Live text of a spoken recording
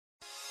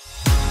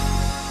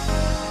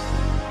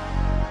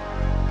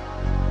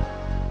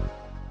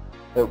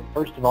So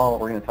first of all,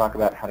 we're going to talk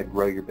about how to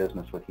grow your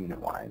business with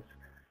UnitWise.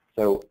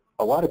 So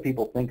a lot of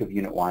people think of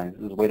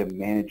UnitWise as a way to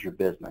manage your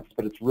business,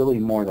 but it's really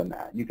more than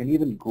that. You can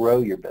even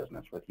grow your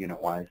business with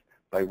UnitWise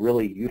by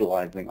really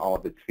utilizing all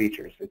of its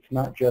features. It's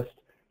not just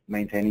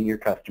maintaining your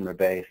customer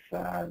base,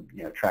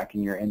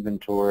 tracking your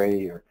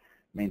inventory or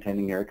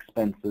maintaining your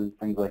expenses,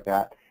 things like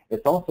that.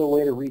 It's also a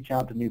way to reach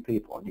out to new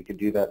people, and you can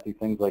do that through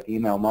things like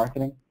email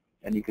marketing,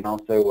 and you can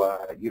also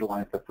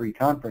utilize the free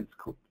conference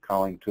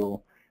calling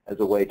tool as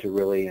a way to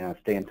really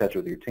stay in touch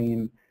with your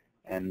team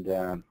and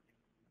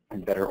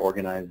better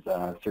organize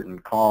certain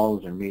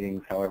calls or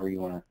meetings, however you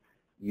want to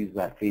use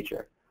that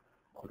feature.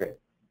 Okay,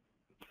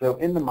 so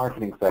in the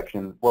marketing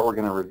section, what we're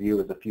going to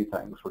review is a few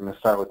things. We're going to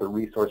start with the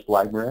resource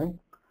library,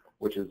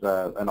 which is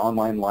an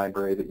online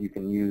library that you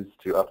can use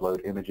to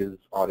upload images,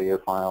 audio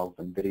files,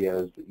 and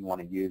videos that you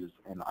want to use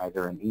in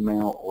either an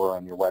email or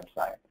on your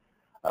website.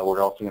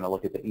 We're also going to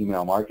look at the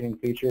email marketing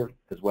feature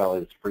as well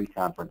as free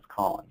conference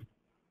calling.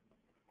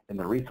 In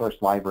the resource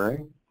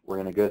library, we're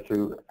going to go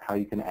through how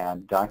you can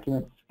add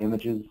documents,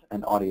 images,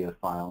 and audio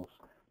files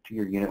to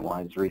your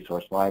UnitWise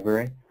resource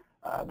library.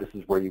 This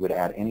is where you would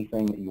add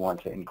anything that you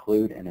want to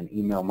include in an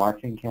email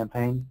marketing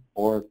campaign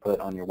or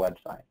put on your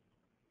website.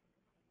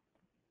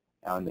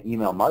 Now in the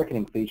email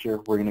marketing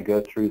feature, we're going to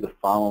go through the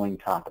following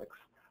topics.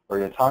 We're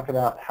going to talk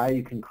about how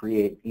you can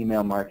create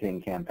email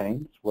marketing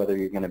campaigns, whether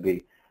you're going to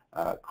be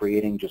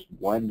creating just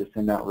one to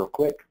send out real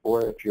quick,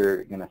 or if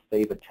you're going to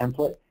save a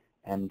template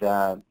and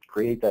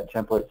create that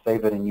template,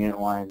 save it in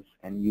UnitWise,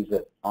 and use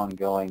it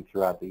ongoing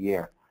throughout the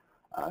year.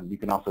 You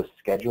can also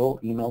schedule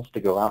emails to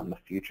go out in the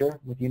future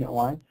with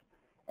UnitWise,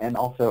 and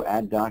also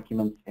add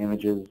documents,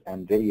 images,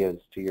 and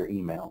videos to your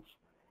emails.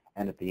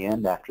 And at the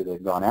end, after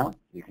they've gone out,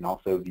 you can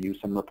also view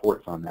some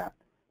reports on that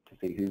to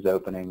see who's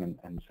opening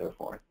and so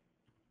forth.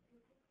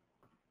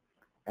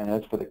 And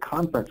as for the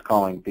conference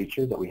calling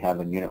feature that we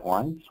have in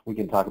UnitWise, we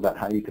can talk about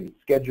how you can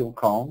schedule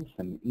calls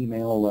and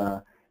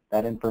email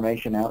that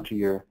information out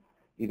to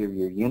either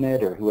your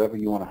unit or whoever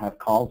you want to have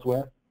calls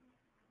with.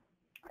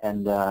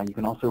 And you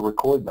can also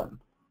record them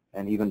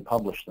and even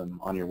publish them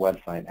on your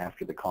website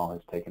after the call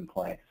has taken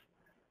place.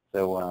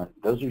 So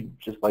those are,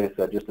 just like I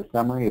said, just a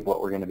summary of what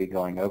we're going to be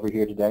going over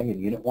here today in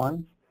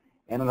UnitWise.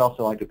 And I'd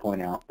also like to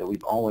point out that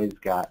we've always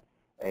got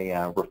a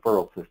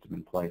referral system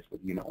in place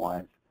with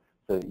UnitWise,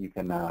 so that you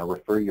can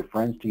refer your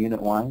friends to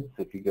UnitWise.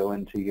 If you go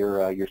into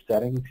your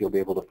settings, you'll be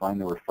able to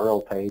find the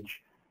referral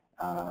page.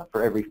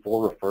 For every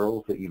 4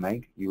 referrals that you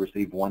make, you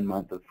receive 1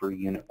 month of free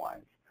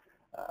UnitWise.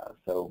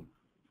 So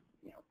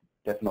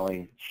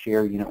definitely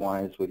share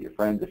UnitWise with your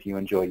friends if you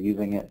enjoy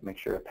using it. Make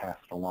sure to pass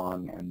it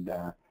along and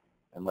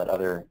let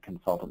other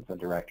consultants and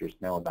directors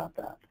know about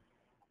that.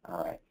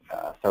 All right.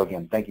 So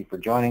again, thank you for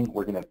joining.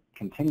 We're going to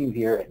continue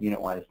here at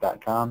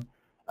UnitWise.com.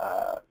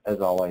 As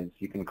always,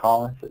 you can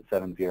call us at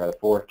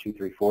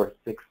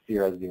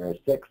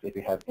 704-234-6006. If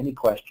you have any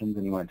questions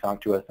and you want to talk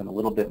to us in a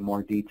little bit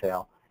more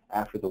detail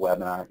after the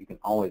webinar, you can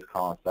always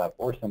call us up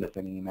or send us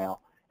an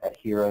email at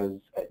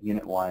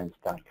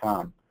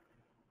heroes@unitwise.com.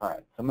 All right,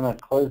 so I'm going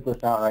to close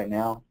this out right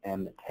now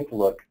and take a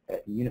look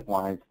at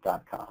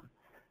unitwise.com.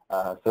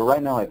 So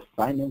right now I've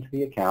signed into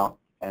the account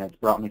and it's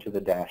brought me to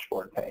the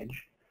dashboard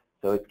page.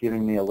 So it's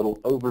giving me a little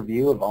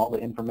overview of all the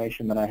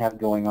information that I have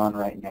going on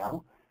right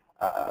now.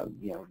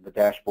 The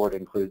dashboard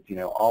includes,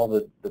 all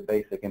the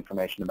basic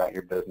information about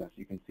your business.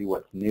 You can see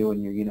what's new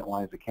in your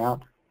UnitWise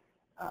account,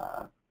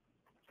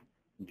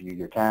 view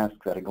your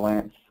tasks at a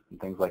glance, and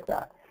things like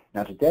that.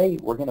 Now today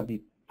we're going to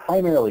be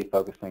primarily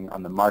focusing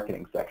on the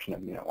marketing section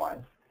of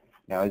UnitWise.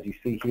 Now as you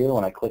see here,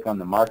 when I click on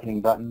the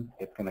marketing button,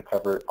 it's going to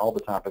cover all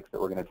the topics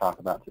that we're going to talk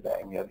about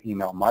today. We have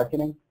email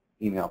marketing,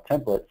 email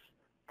templates,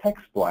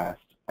 text blast,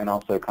 and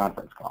also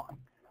conference calling.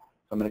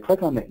 So I'm going to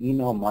click on the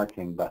email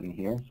marketing button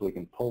here so we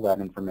can pull that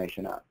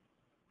information up.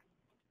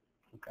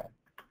 Okay.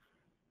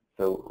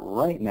 So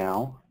right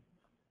now,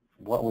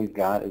 what we've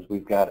got is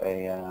we've got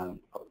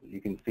you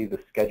can see the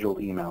scheduled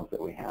emails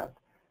that we have.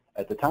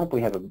 At the top,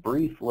 we have a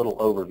brief little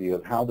overview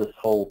of how this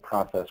whole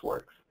process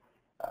works.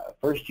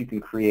 First, you can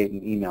create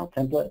an email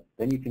template.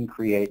 Then you can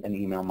create an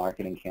email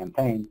marketing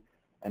campaign,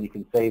 and you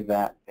can save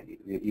that,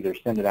 either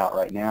send it out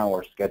right now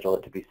or schedule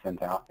it to be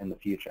sent out in the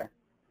future.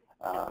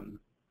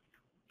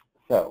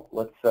 So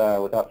let's,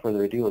 without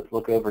further ado, let's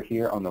look over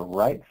here on the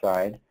right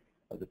side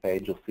of the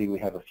page. You'll see we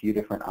have a few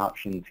different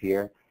options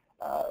here.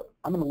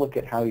 I'm going to look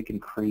at how you can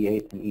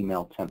create an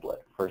email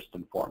template first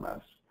and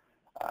foremost,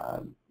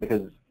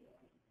 because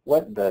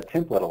what the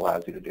template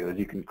allows you to do is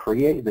you can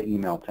create the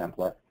email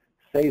template,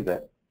 save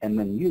it, and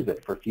then use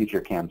it for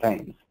future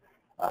campaigns.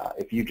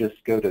 If you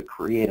just go to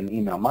create an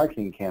email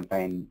marketing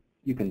campaign,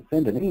 you can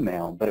send an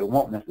email, but it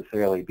won't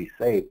necessarily be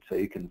saved, so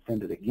you can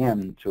send it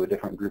again to a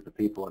different group of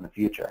people in the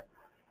future.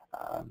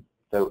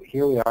 So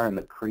here we are in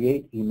the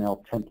Create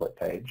Email Template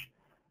page.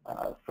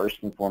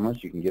 First and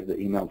foremost, you can give the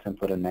email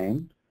template a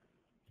name.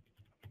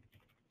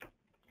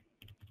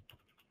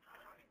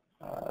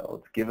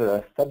 Let's give it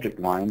a subject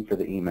line for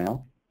the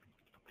email,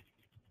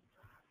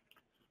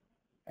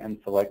 and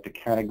select a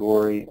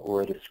category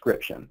or a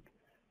description.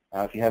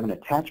 If you have an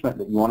attachment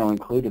that you want to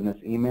include in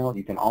this email,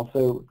 you can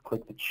also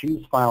click the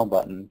Choose File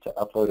button to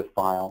upload a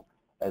file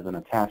as an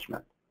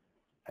attachment.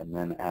 And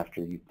then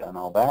after you've done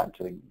all that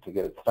to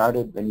get it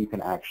started, then you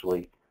can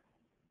actually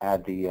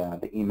add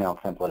the email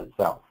template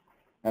itself.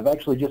 I've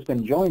actually just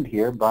been joined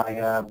here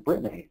by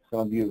Brittany. Some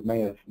of you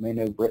may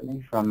know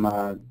Brittany from,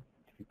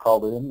 if you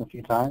called it in a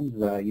few times,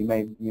 you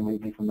may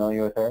be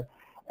familiar with her.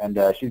 And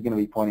she's going to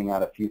be pointing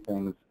out a few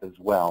things as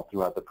well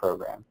throughout the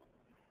program.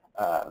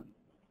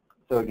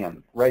 So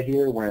again, right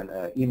here we're in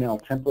the email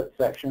template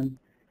section.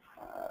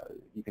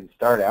 You can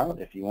start out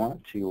if you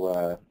want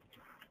to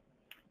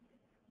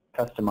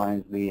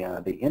customize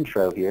the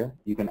intro here.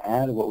 You can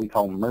add what we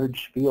call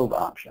merge field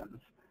options.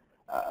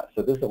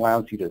 So this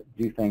allows you to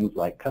do things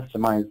like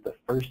customize the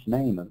first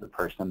name of the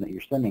person that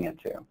you're sending it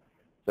to.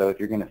 So if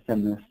you're going to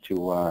send this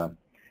to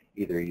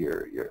either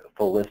your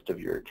full list of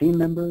your team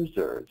members,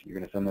 or if you're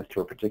going to send this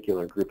to a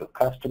particular group of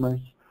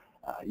customers,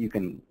 you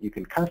can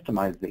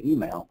customize the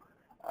email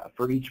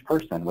for each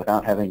person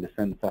without having to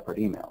send separate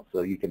emails.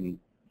 So you can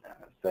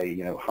say,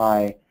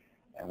 hi,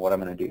 and what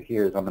I'm going to do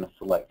here is I'm going to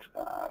select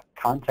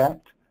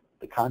contact.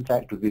 The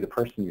contact would be the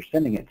person you're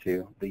sending it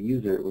to. The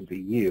user would be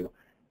you.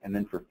 And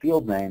then for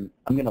field name,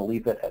 I'm going to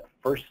leave it at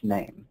first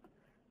name.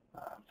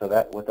 So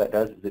what that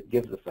does is it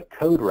gives us a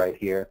code right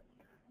here,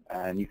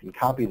 and you can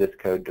copy this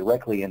code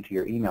directly into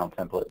your email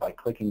template by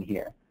clicking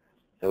here.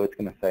 So it's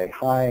going to say,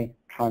 hi,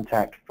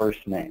 contact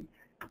first name.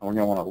 And we're going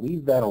to want to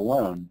leave that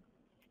alone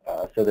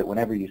so that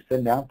whenever you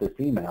send out this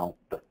email,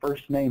 the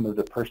first name of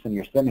the person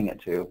you're sending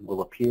it to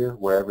will appear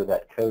wherever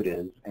that code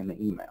is in the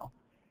email.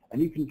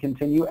 And you can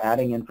continue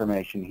adding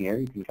information here.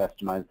 You can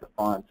customize the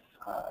fonts,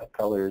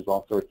 colors,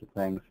 all sorts of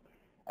things.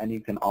 And you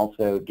can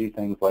also do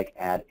things like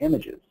add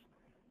images.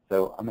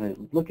 So I'm going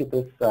to look at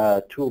this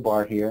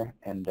toolbar here,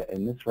 and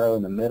in this row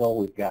in the middle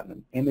we've got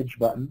an image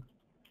button.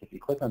 If you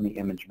click on the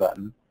image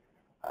button,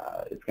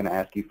 it's going to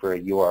ask you for a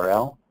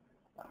URL.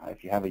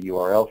 If you have a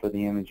URL for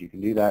the image, you can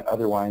do that.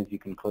 Otherwise, you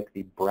can click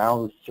the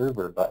Browse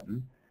Server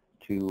button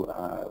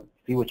to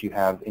see what you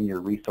have in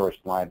your resource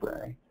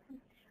library.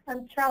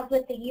 Charles,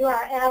 with the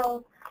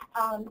URL,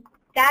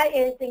 that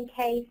is in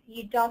case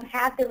you don't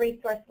have the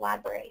resource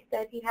library. So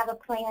if you have a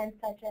plan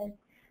such as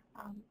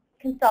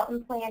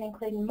consultant plan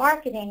including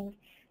marketing,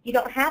 you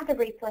don't have the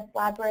resource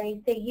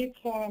library, so you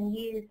can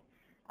use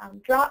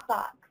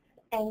Dropbox,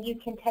 and you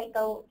can take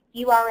the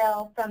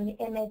URL from the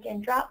image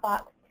in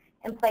Dropbox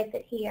and place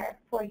it here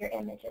for your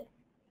images.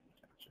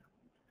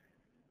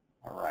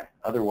 All right.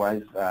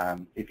 Otherwise,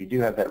 if you do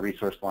have that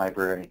resource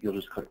library, you'll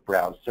just click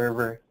Browse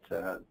Server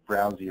to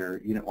browse your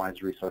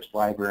UnitWise resource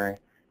library.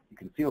 You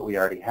can see what we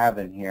already have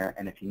in here,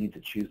 and if you need to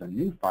choose a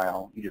new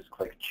file, you just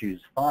click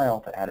Choose File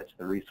to add it to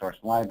the resource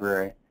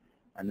library,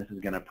 and this is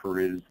going to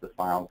peruse the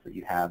files that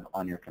you have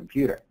on your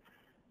computer.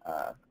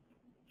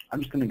 I'm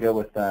just going to go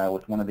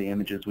with one of the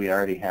images we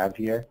already have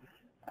here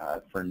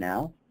for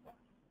now.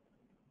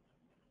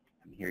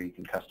 And here you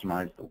can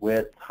customize the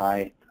width,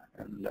 height,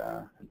 and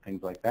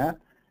things like that.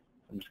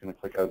 I'm just going to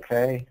click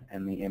OK,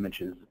 and the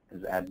image is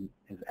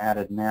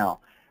added now.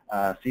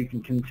 So you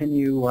can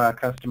continue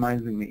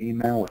customizing the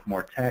email with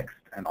more text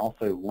and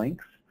also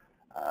links.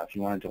 If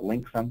you wanted to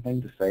link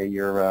something to, say,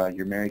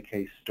 your Mary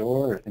Kay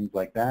store or things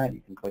like that,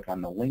 you can click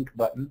on the link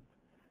button,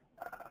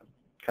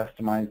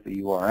 customize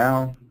the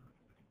URL,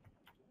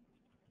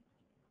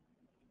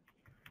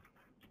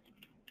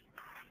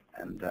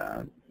 and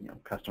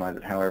customize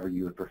it however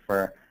you would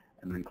prefer,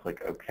 and then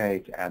click OK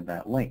to add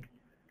that link.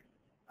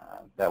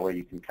 That way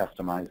you can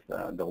customize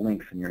the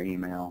links in your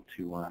email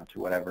to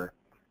whatever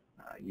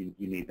you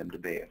need them to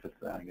be. If it's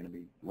going to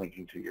be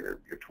linking to your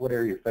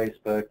Twitter, your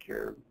Facebook,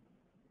 your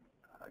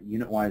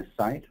UnitWise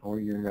site, or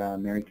your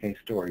Mary Kay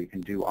store, you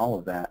can do all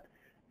of that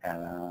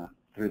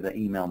through the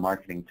email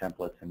marketing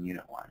templates in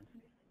UnitWise.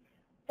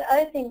 The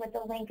other thing with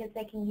the link is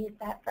they can use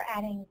that for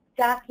adding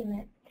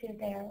documents to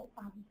their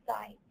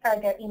site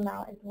or their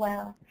email as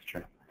well. That's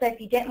true. So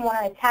if you didn't want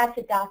to attach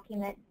a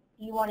document,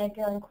 you wanted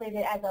to include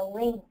it as a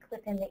link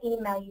within the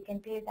email, you can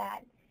do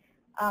that.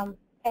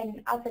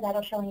 And also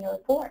that'll show in your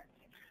reports.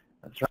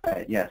 That's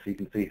right. Yeah, so you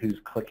can see who's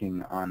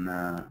clicking on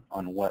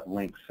what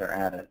links are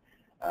added.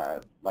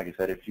 Like I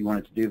said, if you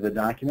wanted to do the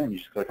document, you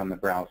just click on the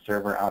Browse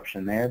Server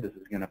option there. This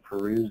is going to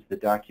peruse the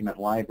document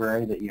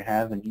library that you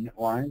have in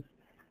UnitWise.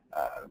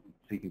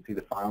 So you can see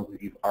the files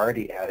that you've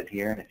already added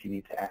here. And if you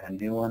need to add a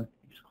new one,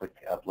 you just click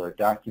Upload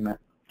Document,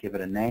 give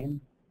it a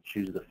name,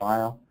 choose the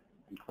file,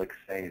 and click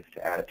Save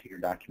to add it to your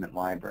document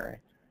library.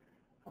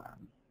 So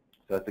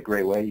that's a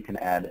great way. You can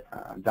add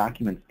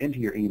documents into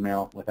your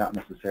email without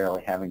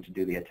necessarily having to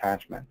do the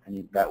attachment.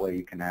 And that way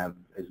you can have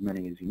as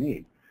many as you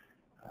need.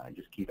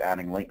 Just keep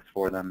adding links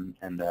for them,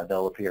 and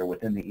they'll appear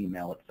within the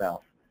email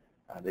itself.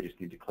 They just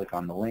need to click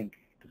on the link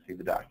to see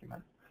the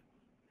document.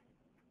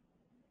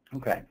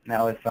 Okay,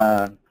 now if,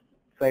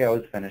 say I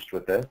was finished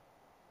with this,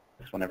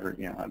 whenever,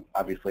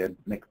 obviously I'd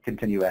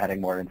continue adding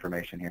more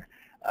information here,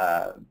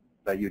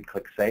 but you'd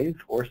click Save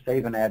or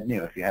Save and Add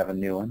New if you have a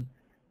new one.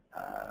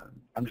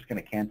 I'm just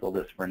going to cancel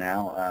this for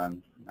now.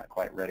 I'm not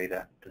quite ready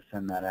to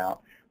send that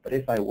out. But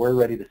if I were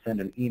ready to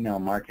send an email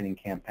marketing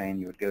campaign,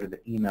 you would go to the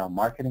email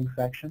marketing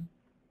section.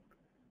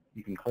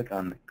 You can click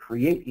on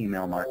Create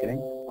Email Marketing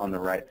on the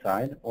right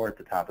side or at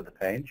the top of the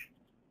page.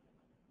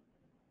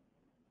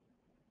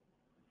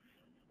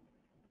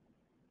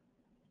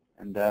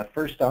 And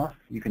first off,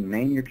 you can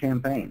name your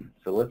campaign.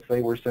 So let's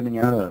say we're sending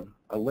out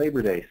a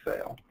Labor Day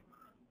sale.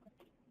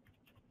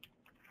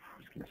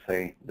 I'm just going to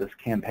say this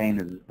campaign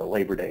is the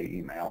Labor Day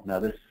email. Now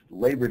this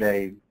Labor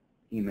Day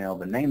email,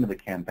 the name of the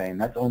campaign,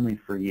 that's only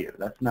for you.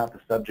 That's not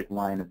the subject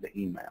line of the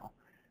email.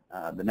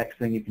 The next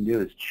thing you can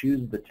do is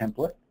choose the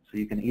template. So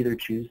you can either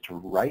choose to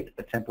write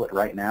a template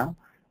right now,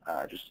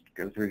 just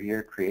go through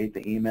here, create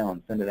the email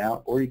and send it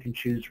out, or you can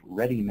choose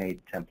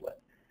ready-made template.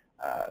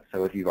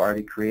 So if you've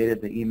already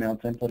created the email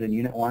template in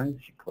UnitWise,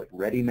 you click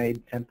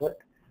ready-made template,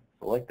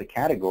 select the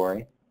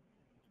category,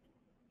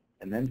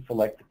 and then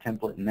select the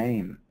template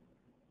name.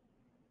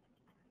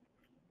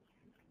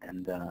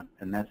 And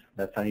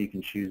that's how you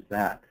can choose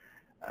that.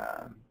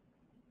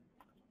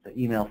 The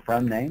email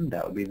from name,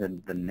 that would be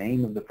the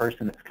name of the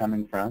person it's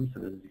coming from, so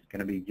this is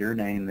going to be your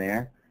name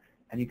there.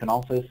 And you can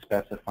also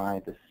specify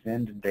the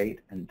send date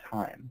and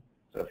time.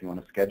 So if you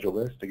want to schedule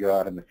this to go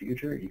out in the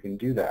future, you can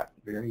do that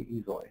very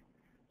easily.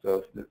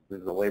 So if this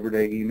is a Labor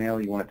Day email,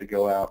 you want it to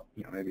go out,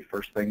 maybe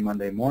first thing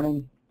Monday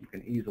morning, you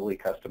can easily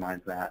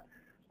customize that.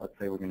 Let's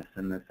say we're going to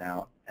send this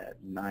out at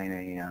 9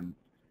 a.m.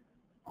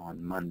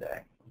 on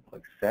Monday.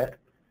 Click Set.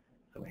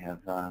 So we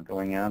have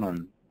going out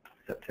on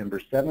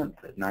September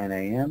 7th at 9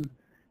 a.m.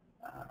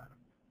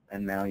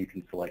 And now you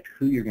can select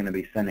who you're going to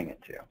be sending it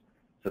to.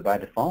 So by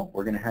default,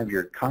 we're going to have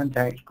your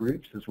contact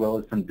groups as well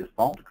as some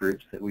default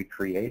groups that we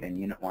create in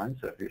UnitWise.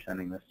 So if you're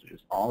sending this to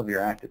just all of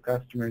your active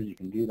customers, you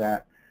can do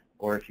that.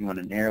 Or if you want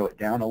to narrow it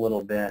down a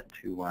little bit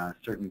to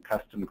certain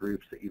custom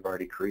groups that you've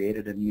already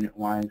created in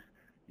UnitWise,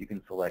 you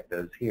can select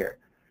those here.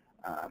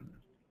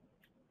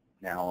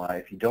 Now,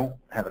 if you don't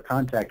have a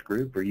contact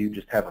group or you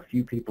just have a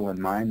few people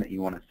in mind that you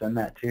want to send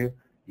that to,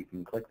 you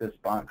can click this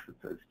box that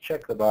says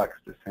check the box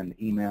to send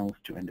emails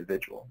to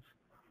individuals.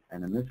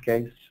 And in this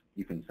case,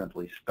 you can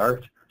simply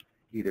start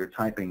either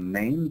typing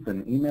names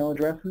and email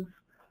addresses,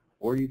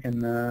 or you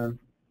can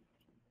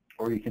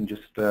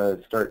just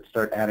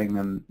start adding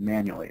them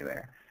manually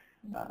there.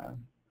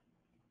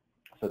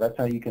 So that's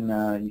how you can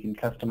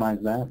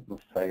customize that.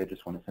 Let's say I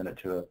just want to send it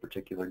to a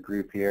particular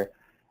group here.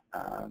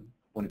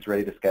 When it's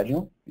ready to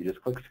schedule, you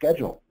just click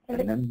schedule,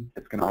 and then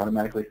it's going to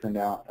automatically send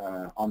out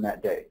on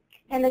that day.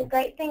 And the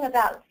great thing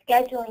about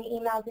scheduling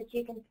emails is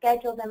you can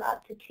schedule them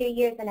up to 2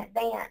 years in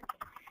advance.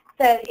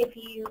 So if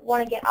you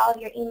want to get all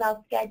of your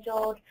emails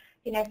scheduled,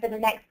 for the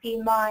next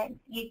few months,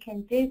 you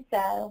can do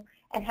so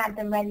and have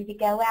them ready to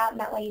go out, and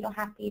that way you don't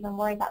have to even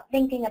worry about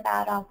thinking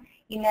about them.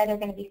 They're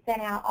going to be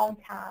sent out on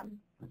time.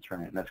 That's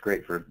right. And that's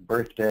great for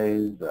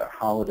birthdays,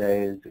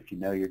 holidays. If you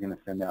know you're going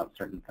to send out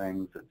certain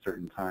things at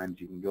certain times,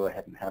 you can go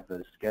ahead and have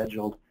those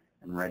scheduled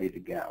and ready to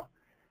go.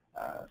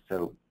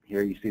 So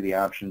here you see the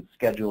option,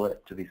 schedule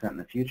it to be sent in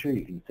the future.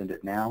 You can send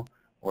it now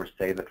or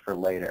save it for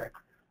later.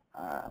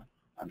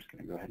 I'm just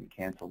going to go ahead and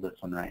cancel this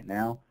one right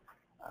now.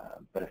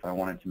 But if I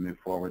wanted to move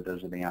forward,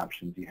 those are the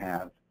options you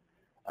have.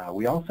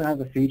 We also have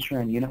a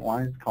feature in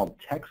UnitWise called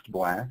Text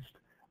Blast.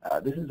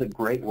 This is a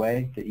great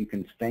way that you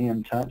can stay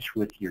in touch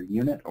with your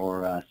unit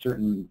or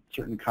certain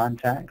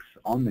contacts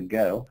on the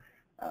go.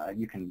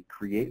 You can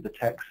create the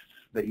text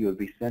that you would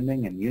be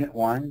sending in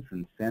UnitWise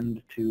and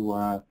send to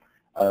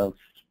a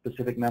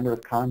specific number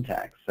of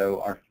contacts.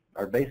 So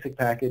our basic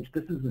package,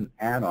 this is an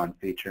add-on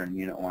feature in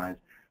UnitWise.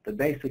 The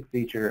basic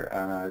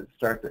feature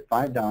starts at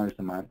 $5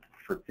 a month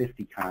for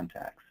 50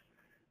 contacts.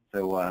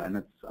 So, and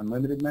it's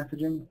unlimited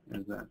messaging?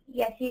 Is that?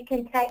 Yes, you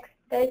can text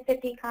those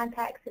 50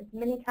 contacts as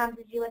many times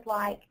as you would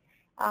like,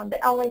 but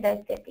only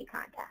those 50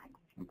 contacts.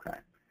 Okay.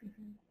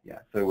 Yeah,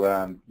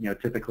 so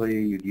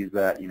typically you'd use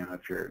that,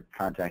 if you're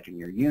contacting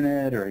your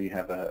unit or you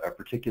have a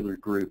particular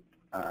group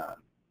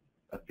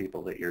of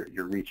people that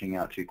you're reaching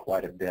out to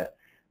quite a bit.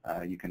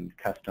 You can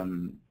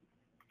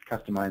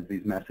customize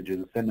these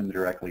messages, send them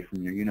directly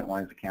from your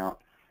UnitWise account,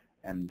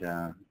 and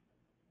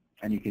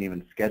you can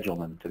even schedule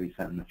them to be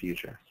sent in the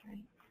future. That's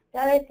right. The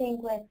other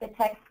thing with the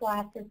Text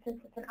Blast is since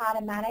it's an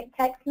automatic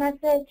text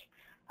message,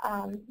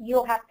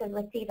 you'll have to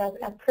receive an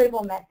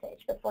approval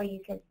message before you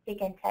can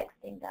begin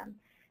texting them,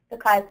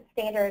 because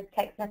standard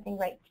text messaging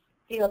rates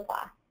do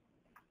apply.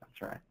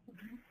 That's right.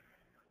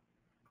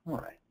 All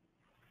right.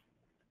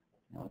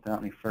 Now,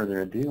 without any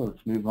further ado,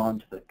 let's move on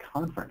to the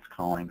conference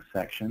calling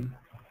section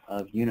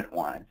of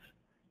UnitWise.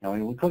 Now,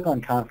 when we click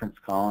on conference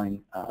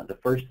calling, the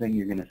first thing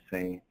you're going to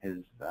see is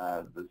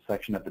the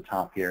section at the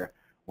top here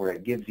where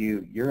it gives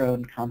you your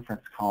own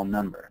conference call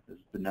number. This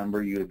is the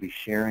number you would be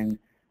sharing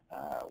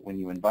when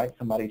you invite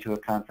somebody to a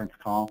conference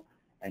call,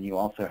 and you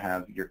also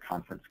have your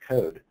conference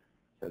code.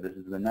 So this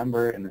is the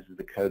number, and this is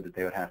the code that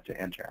they would have to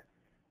enter.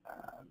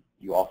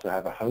 You also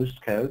have a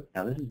host code.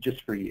 Now, this is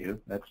just for you.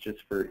 That's just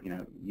for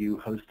you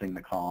hosting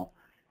the call.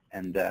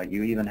 And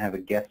you even have a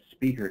guest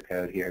speaker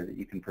code here that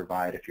you can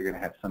provide if you're going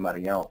to have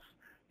somebody else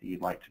that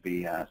you'd like to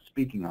be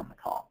speaking on the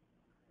call.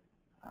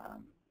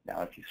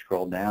 Now if you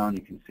scroll down,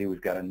 you can see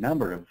we've got a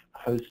number of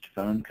host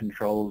phone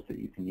controls that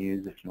you can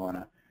use if you want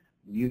to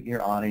mute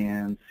your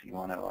audience, you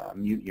want to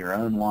mute your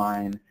own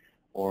line,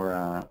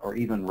 or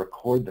even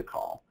record the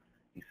call.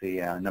 You see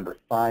number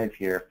 5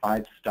 here,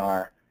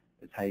 5-star,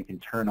 is how you can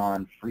turn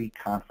on free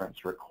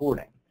conference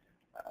recording.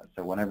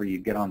 So whenever you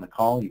get on the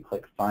call, you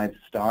click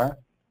 5-star,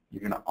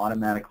 you're going to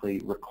automatically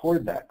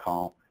record that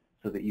call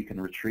so that you can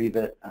retrieve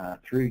it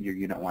through your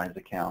UnitWise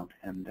account,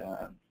 and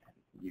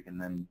you can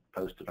then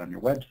post it on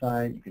your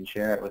website, you can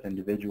share it with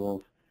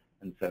individuals,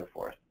 and so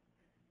forth.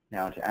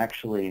 Now to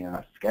actually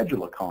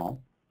schedule a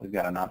call, we've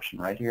got an option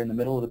right here in the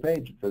middle of the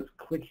page. It says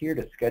click here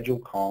to schedule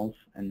calls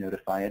and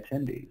notify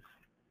attendees.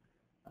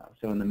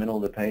 So in the middle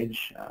of the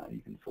page, you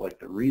can select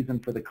the reason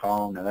for the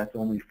call. Now that's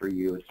only for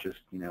you. It's just,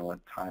 a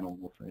title.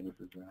 We'll say this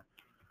is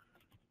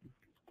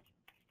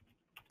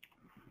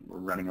we're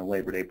running a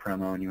Labor Day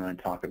promo, and you want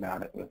to talk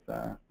about it with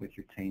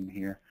your team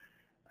here.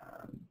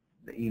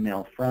 The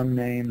email from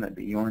name, that'd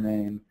be your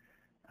name.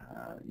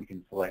 You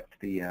can select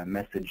the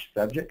message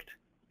subject.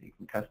 You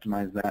can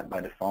customize that.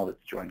 By default,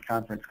 it's join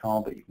conference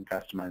call, but you can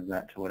customize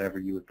that to whatever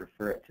you would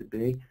prefer it to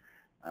be.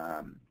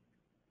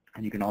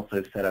 And you can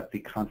also set up the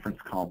conference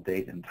call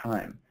date and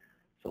time.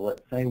 So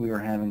let's say we were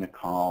having a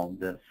call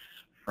this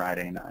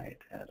Friday night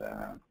at,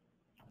 let's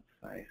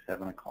say,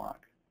 7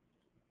 o'clock.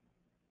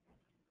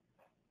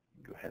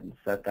 Go ahead and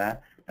set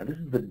that. Now this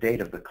is the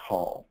date of the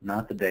call,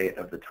 not the date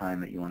of the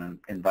time that you want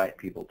to invite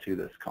people to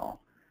this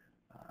call.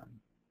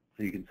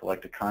 So you can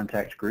select a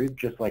contact group,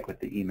 just like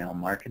with the email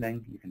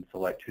marketing. You can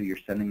select who you're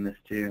sending this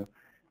to.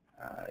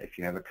 If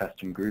you have a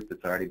custom group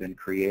that's already been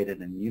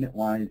created in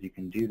UnitWise, you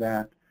can do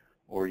that.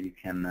 Or you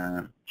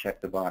can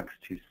check the box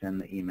to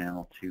send the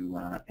email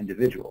to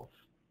individuals.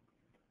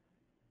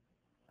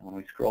 And when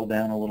we scroll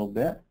down a little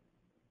bit,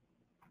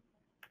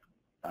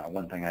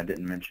 one thing I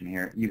didn't mention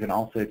here, you can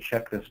also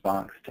check this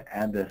box to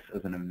add this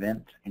as an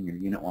event in your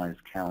UnitWise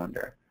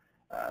calendar.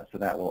 So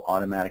that will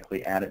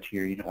automatically add it to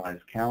your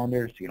UnitWise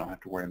calendar, so you don't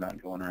have to worry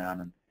about going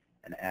around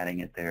and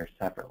adding it there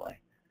separately.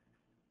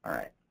 All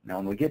right. Now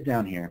when we get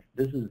down here,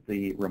 this is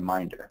the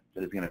reminder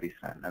that is going to be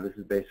sent. Now this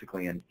is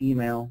basically an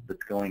email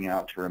that's going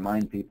out to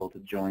remind people to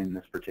join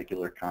this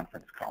particular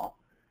conference call.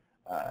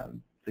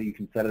 So you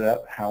can set it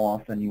up how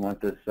often you want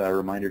this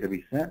reminder to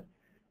be sent.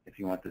 If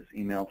you want this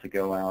email to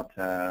go out,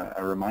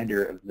 a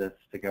reminder of this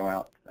to go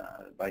out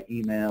by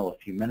email a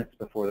few minutes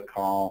before the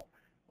call,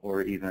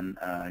 or even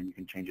you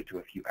can change it to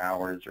a few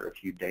hours or a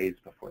few days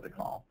before the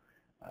call.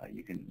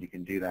 You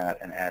can do that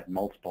and add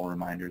multiple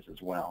reminders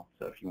as well.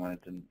 So if you wanted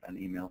an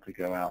email to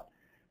go out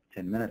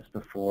 10 minutes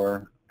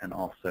before and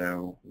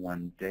also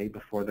 1 day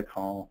before the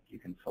call, you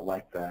can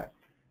select that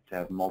to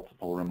have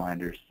multiple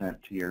reminders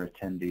sent to your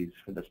attendees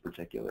for this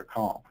particular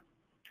call.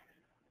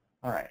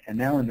 All right, and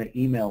now in the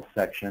email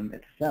section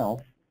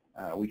itself,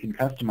 we can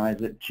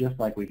customize it just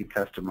like we could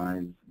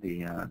customize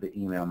the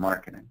email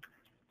marketing.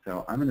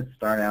 So I'm going to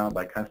start out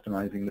by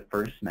customizing the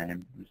first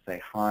name and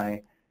say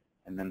hi.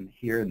 And then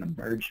here in the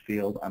merge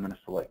field, I'm going to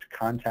select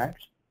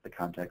contact. The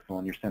contact's the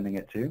one you're sending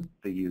it to.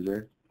 The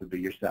user would be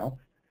yourself.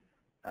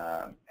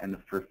 And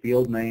for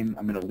field name,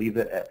 I'm going to leave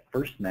it at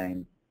first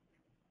name.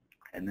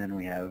 And then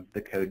we have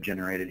the code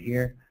generated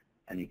here.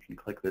 And you can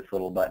click this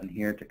little button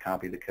here to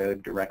copy the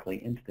code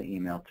directly into the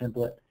email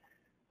template.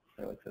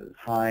 So it says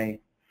hi,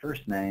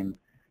 first name,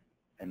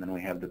 and then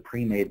we have the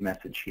pre-made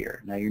message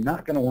here. Now you're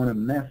not going to want to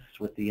mess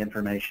with the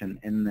information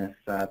in this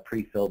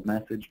pre-filled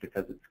message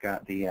because it's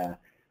got the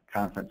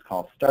conference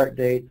call start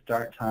date,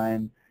 start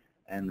time,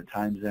 and the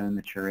time zone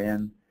that you're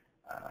in.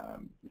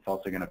 It's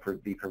also going to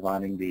be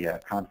providing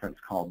the conference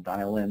call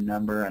dial-in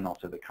number and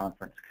also the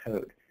conference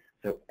code.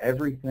 So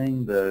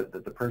everything that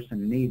the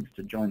person needs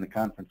to join the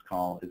conference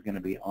call is going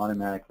to be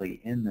automatically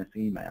in this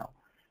email.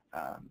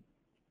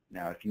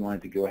 Now if you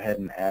wanted to go ahead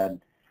and add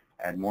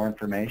more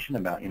information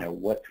about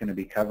what's going to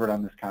be covered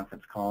on this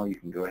conference call, you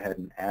can go ahead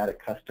and add a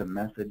custom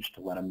message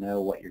to let them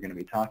know what you're going to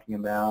be talking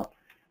about.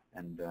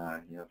 And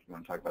if you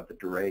want to talk about the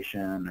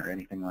duration or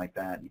anything like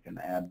that, you can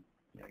add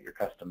your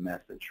custom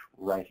message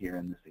right here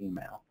in this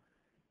email.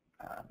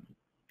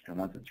 And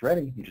once it's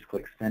ready, you just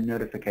click Send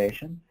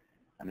Notification,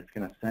 and it's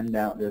going to send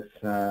out this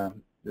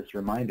this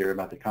reminder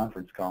about the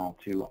conference call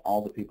to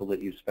all the people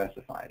that you've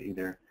specified,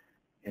 either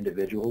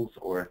individuals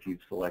or if you've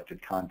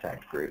selected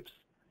contact groups.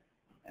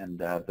 And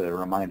the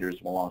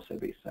reminders will also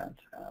be sent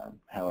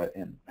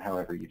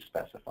however you've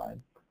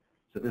specified.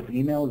 So this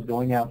email is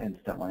going out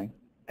instantly.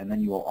 And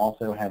then you will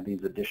also have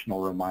these additional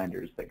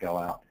reminders that go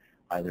out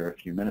either a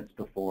few minutes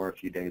before, a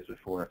few days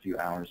before, a few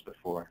hours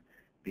before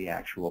the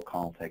actual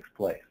call takes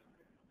place.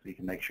 So you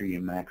can make sure you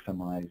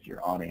maximize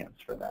your audience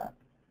for that.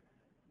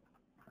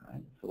 All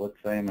right, so let's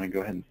say I'm going to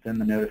go ahead and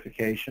send the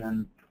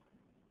notification.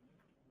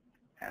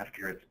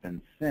 After it's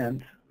been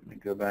sent, I'm going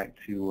to go back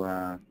to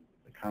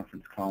the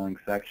conference calling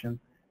section,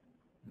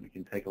 and we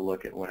can take a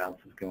look at what else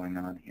is going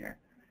on here.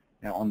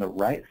 Now on the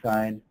right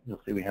side,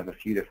 you'll see we have a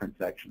few different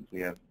sections.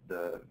 We have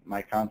the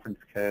My Conference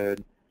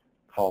Code,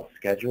 call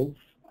schedules.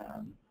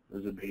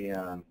 Those would be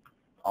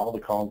all the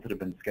calls that have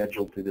been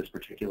scheduled through this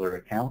particular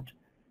account.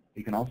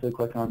 You can also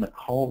click on the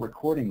Call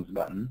Recordings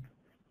button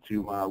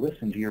to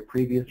listen to your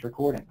previous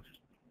recordings.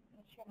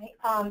 That's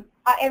right.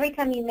 Every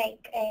time you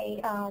make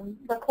a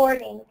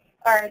recording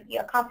or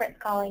your conference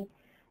calling,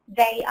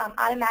 they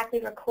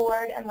automatically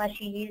record unless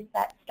you use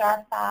that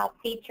 *5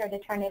 feature to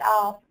turn it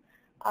off.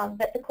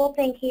 But the cool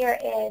thing here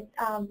is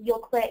you'll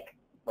click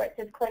where it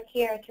says click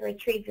here to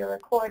retrieve your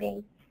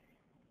recording,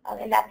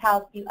 and that's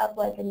how you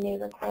upload the new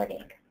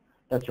recording.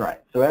 That's right.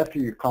 So after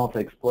your call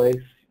takes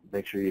place,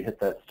 make sure you hit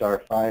that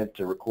 *5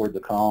 to record the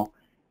call,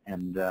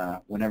 and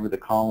whenever the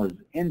call is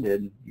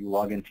ended, you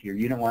log into your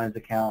UnitWise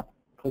account,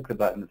 click the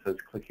button that says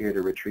click here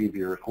to retrieve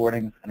your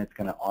recordings, and it's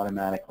going to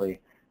automatically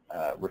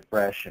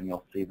refresh, and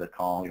you'll see the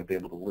call. You'll be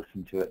able to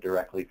listen to it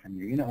directly from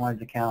your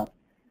UnitWise account.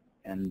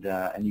 And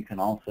you can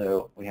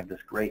also, we have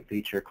this great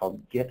feature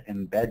called Get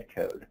Embed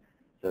Code.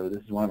 So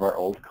this is one of our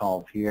old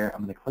calls here.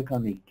 I'm going to click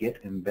on the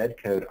Get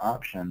Embed Code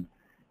option,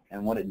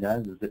 and what it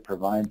does is it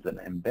provides an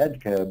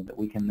embed code that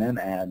we can then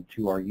add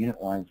to our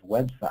UnitWise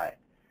website.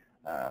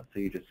 So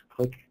you just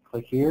click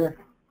here,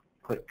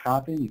 click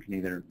copy. You can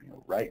either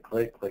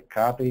right-click, click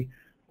copy,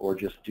 or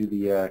just do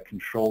the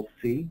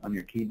Control-C on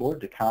your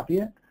keyboard to copy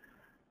it.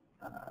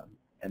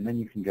 And then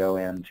you can go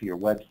into your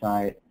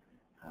website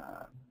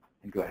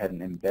and go ahead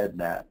and embed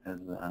that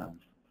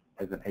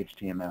as an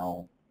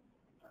HTML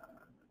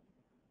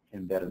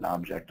embedded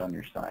object on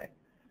your site.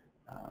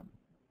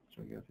 So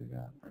we go through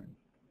that. Right?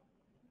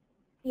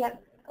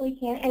 Yep, we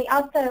can. And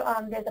also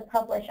there's a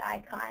publish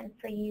icon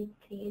for you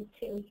to use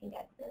too. We can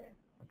get through.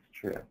 That's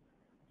true.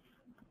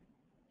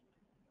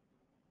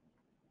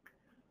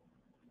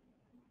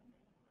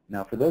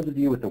 Now, for those of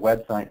you with the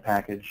website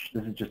package,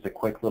 this is just a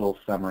quick little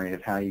summary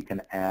of how you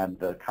can add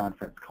the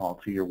conference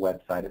call to your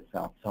website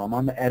itself. So I'm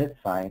on the edit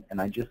site, and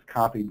I just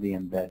copied the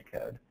embed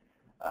code.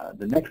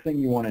 The next thing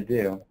you want to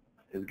do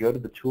is go to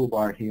the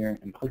toolbar here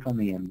and click on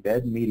the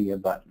Embed Media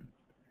button.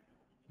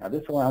 Now,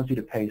 this allows you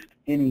to paste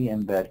any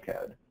embed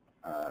code.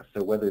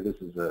 So whether this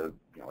is a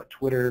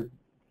Twitter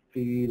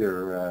feed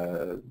or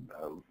a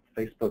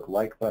Facebook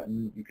like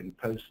button, you can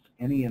post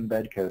any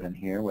embed code in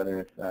here, whether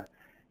it's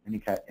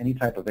any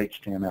type of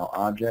HTML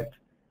object,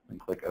 and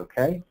click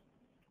OK.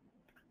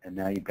 And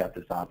now you've got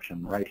this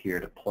option right here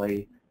to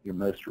play your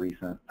most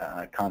recent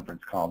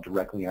conference call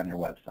directly on your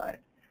website.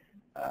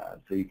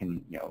 So you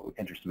can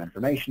enter some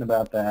information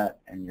about that,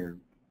 and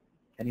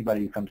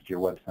anybody who comes to your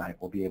website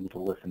will be able to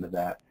listen to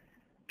that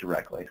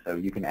directly. So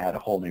you can add a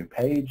whole new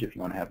page if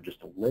you want to have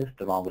just a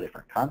list of all the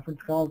different conference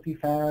calls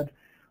you've had,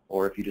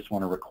 or if you just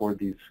want to record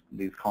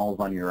these calls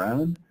on your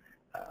own.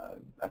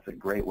 That's a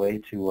great way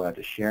to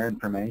share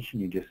information.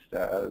 You just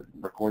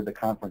record the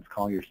conference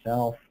call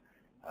yourself,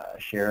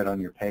 share it on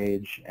your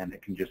page, and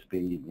it can just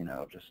be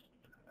just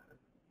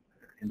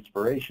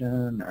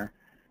inspiration or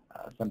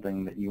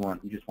something that you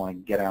just want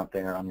to get out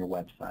there on your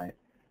website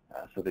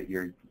so that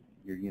your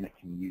unit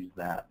can use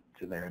that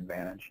to their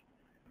advantage.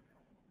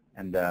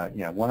 And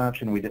one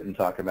option we didn't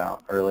talk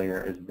about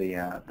earlier is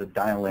the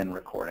dial-in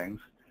recordings.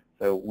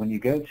 So when you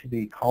go to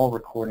the call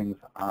recordings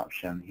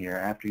option here,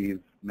 after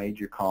you've made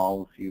your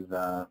calls, you've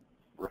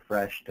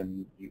refreshed,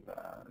 and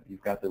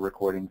you've got the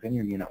recordings in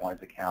your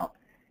UnitWise account,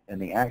 in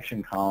the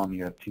action column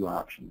you have two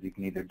options. You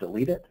can either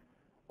delete it,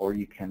 or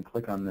you can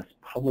click on this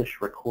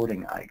Publish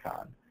Recording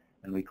icon.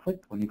 And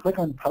when you click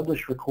on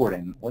Publish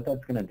Recording, what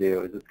that's going to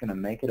do is it's going to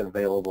make it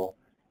available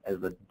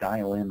as a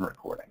dial-in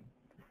recording.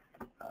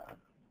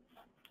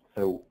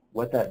 So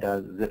what that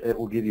does is it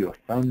will give you a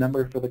phone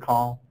number for the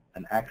call,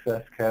 an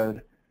access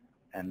code,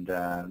 and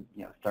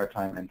start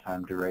time, end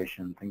time,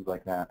 duration, things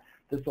like that.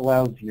 This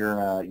allows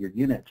your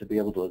unit to be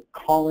able to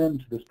call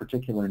into this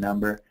particular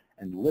number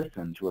and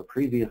listen to a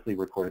previously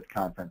recorded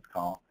conference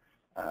call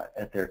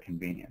at their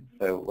convenience.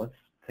 So let's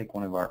take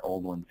one of our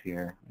old ones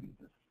here.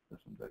 This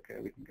one's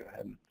okay. We can go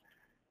ahead and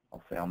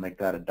I'll make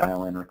that a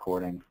dial-in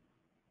recording.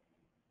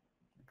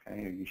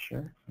 Okay, are you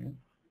sure? Yeah.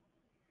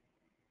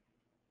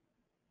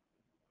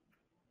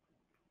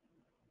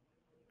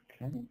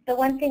 Okay. The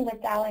one thing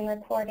with dial-in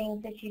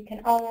recordings is you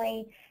can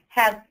only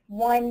have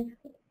one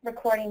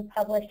recording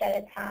published at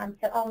a time,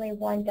 so only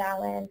one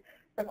dial-in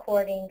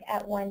recording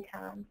at one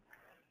time.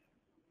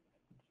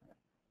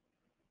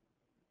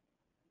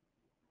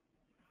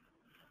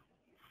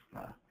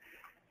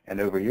 And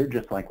over here,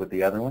 just like with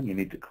the other one, you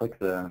need to click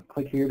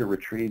here to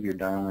retrieve your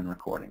dial-in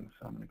recording.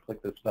 So I'm going to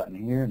click this button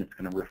here, and it's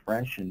going to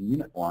refresh in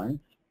UnitWise.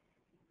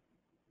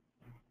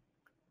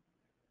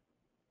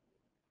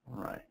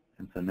 All right.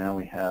 And so now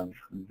we have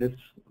this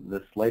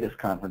latest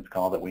conference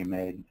call that we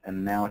made,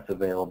 and now it's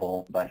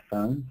available by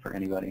phone for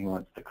anybody who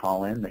wants to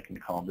call in. They can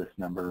call this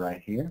number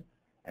right here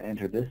and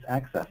enter this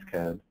access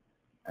code,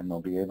 and they'll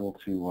be able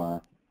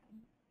to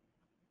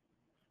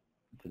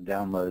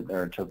download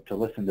or to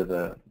listen to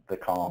the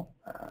call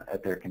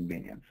at their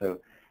convenience. So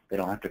they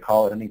don't have to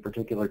call at any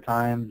particular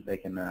time. They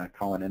can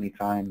call at any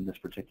time this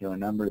particular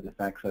number, this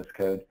access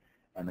code,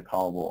 and the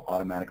call will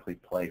automatically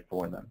play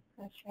for them.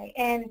 That's right.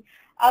 And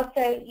also,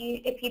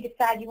 if you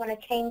decide you want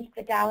to change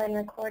the dial-in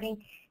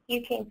recording,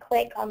 you can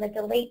click on the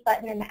delete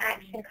button in the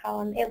action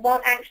column. It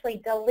won't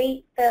actually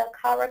delete the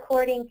call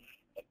recording.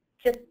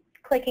 just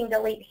clicking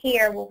delete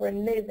here will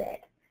remove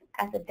it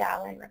as a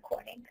dial-in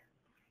recording.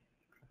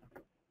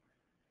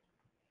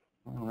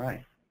 All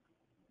right.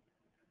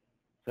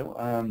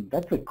 So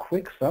that's a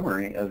quick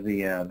summary of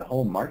the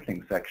whole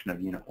marketing section of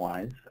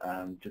UnitWise.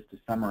 Just to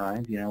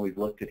summarize, we've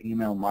looked at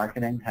email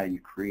marketing, how you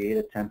create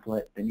a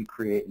template, then you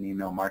create an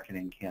email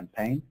marketing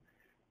campaign.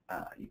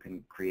 You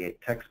can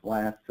create text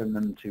blasts, send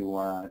them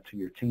to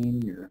your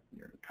team, your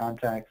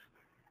contacts,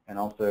 and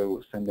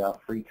also send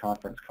out free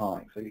conference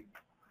calling. So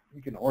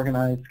you can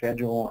organize,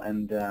 schedule,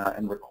 and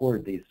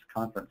record these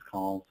conference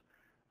calls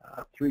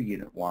through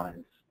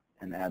UnitWise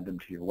and add them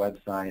to your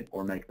website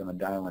or make them a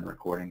dial-in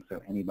recording so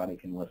anybody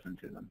can listen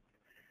to them.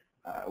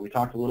 We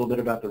talked a little bit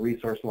about the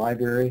resource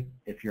library.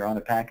 If you're on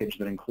a package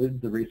that includes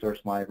the resource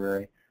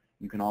library,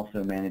 you can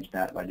also manage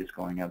that by just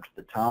going up to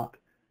the top,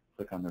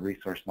 click on the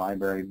resource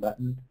library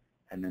button,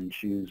 and then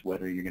choose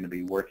whether you're going to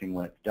be working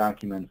with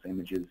documents,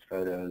 images,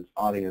 photos,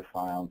 audio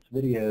files,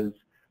 videos,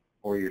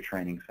 or your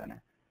training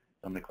center.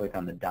 So I'm going to click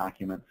on the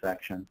document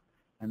section.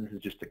 And this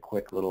is just a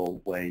quick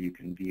little way you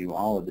can view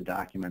all of the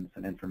documents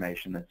and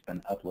information that's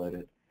been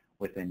uploaded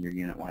within your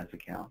UnitWise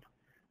account.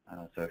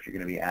 So if you're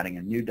going to be adding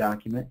a new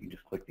document, you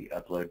just click the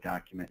Upload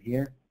Document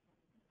here.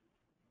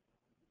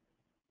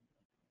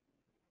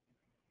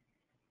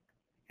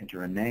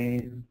 Enter a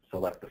name,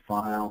 select the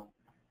file,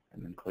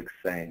 and then click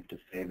Save to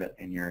save it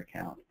in your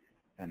account.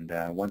 And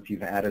once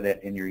you've added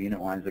it in your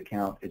UnitWise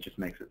account, it just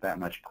makes it that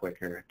much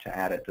quicker to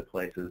add it to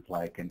places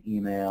like an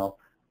email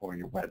or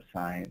your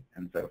website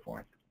and so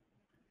forth.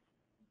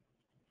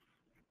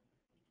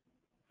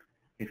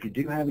 If you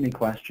do have any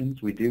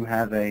questions, we do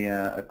have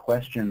a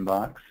question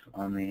box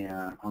on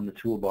the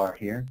toolbar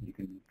here. You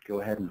can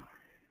go ahead and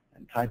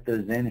type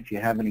those in if you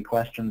have any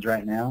questions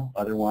right now.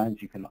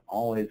 Otherwise, you can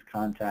always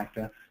contact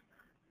us.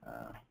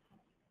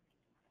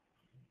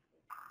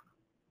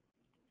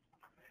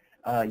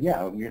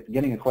 Yeah, we're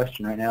getting a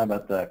question right now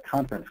about the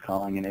conference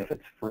calling and if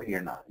it's free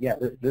or not. Yeah,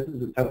 this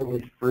is a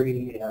totally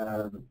free,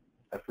 a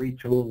free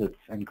tool that's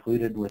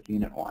included with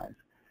UnitWise.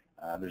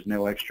 There's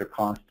no extra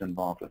cost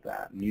involved with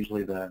that. And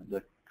usually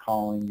the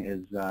calling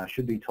is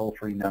should be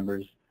toll-free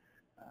numbers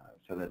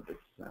so that it's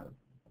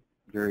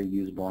very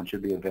usable and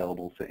should be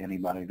available to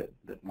anybody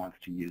that wants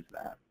to use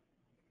that.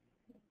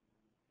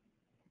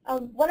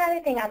 One other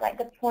thing I'd like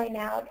to point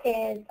out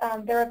is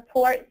the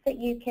reports that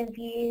you can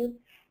view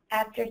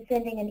after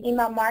sending an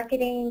email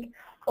marketing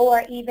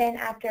or even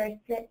after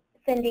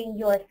sending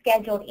your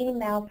scheduled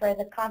email for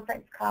the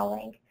conference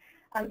calling.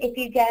 If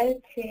you go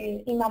to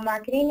email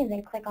marketing and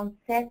then click on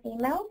Sent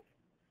Emails,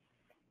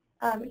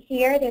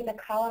 here there's a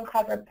column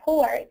called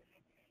Reports.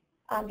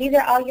 These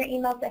are all your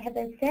emails that have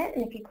been sent,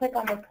 and if you click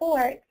on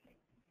Reports,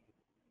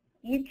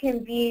 you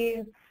can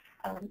view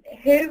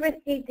who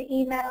received the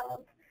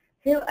emails,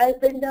 who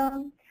opened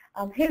them,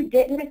 who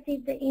didn't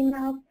receive the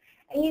emails,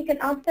 and you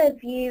can also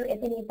view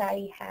if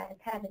anybody has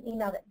had an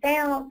email that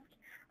bounced,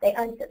 they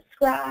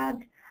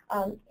unsubscribed,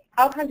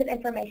 all kinds of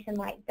information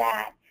like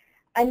that.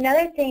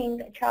 Another thing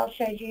that Charles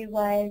showed you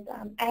was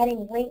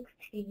adding links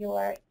to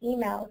your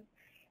emails.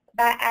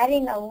 By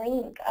adding a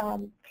link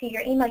to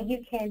your email,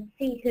 you can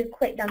see who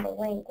clicked on the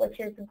link, which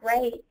is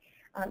great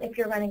if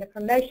you're running a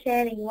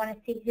promotion and you want to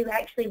see who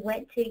actually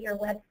went to your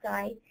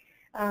website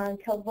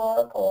to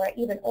look or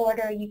even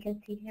order. You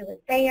can see who was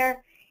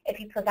there. If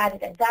you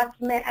provided a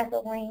document as a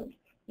link,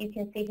 you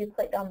can see who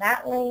clicked on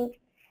that link.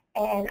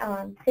 And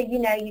so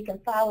you can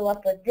follow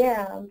up with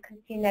them because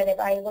they've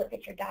already looked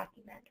at your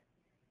document.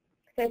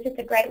 So it's just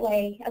a great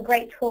way, a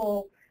great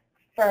tool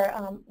for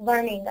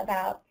learning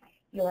about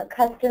your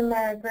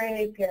customer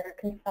group, your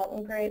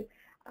consultant group.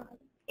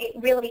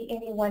 Really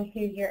anyone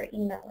who you're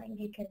emailing,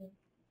 you can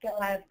get a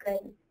lot of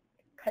good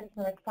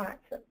customer response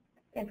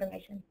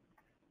information.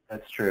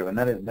 That's true, and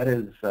that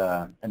is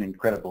an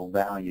incredible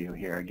value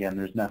here. Again,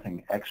 there's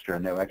nothing extra,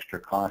 no extra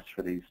cost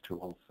for these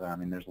tools. I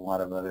mean, there's a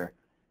lot of other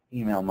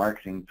email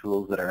marketing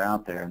tools that are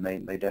out there, and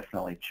they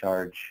definitely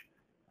charge.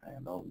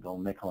 They'll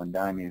nickel and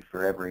dime you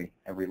for every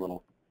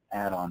little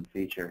add-on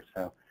feature.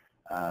 So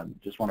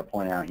just want to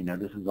point out,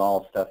 this is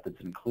all stuff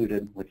that's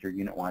included with your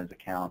UnitWise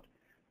account,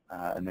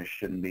 and there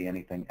shouldn't be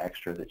anything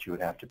extra that you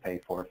would have to pay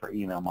for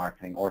email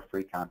marketing or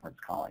free conference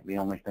calling. The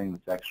only thing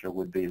that's extra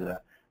would be the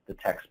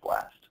text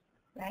blast.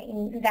 Right,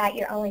 and that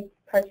you're only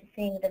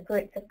purchasing the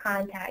groups of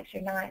contacts.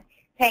 You're not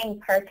paying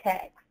per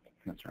text.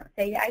 That's right.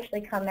 So you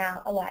actually come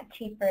out a lot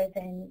cheaper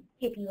than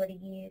if you were to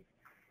use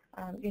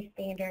your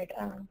standard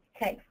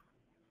text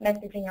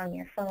messaging on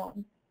your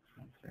phone.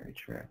 That's very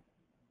true.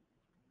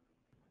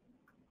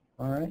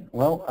 All right.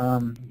 Well,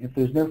 if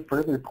there's no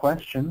further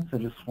questions, I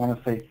just want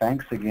to say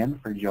thanks again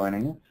for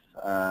joining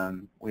us.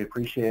 We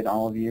appreciate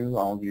all of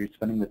you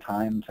spending the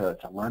time to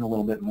learn a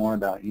little bit more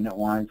about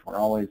UnitWise. We're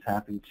always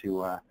happy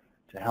to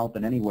help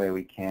in any way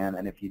we can.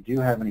 And if you do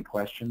have any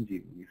questions,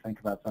 you think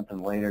about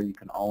something later, you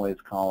can always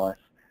call us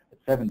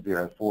at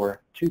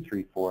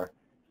 704-234-6006,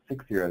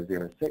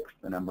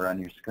 the number on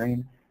your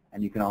screen.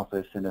 And you can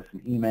also send us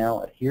an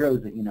email at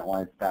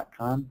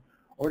heroes@unitwise.com,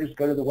 or just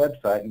go to the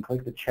website and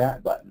click the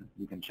chat button.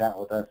 You can chat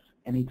with us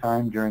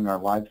anytime during our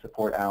live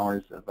support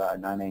hours of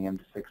 9 a.m.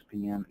 to 6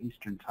 p.m.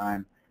 Eastern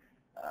Time,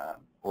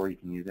 or you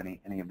can use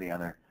any of the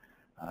other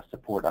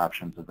support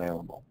options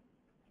available.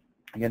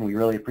 Again, we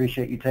really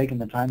appreciate you taking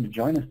the time to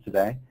join us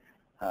today.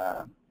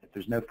 If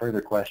there's no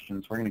further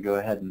questions, we're going to go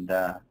ahead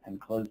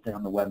and close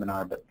down the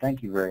webinar, but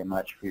thank you very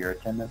much for your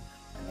attendance,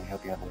 and we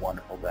hope you have a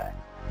wonderful day.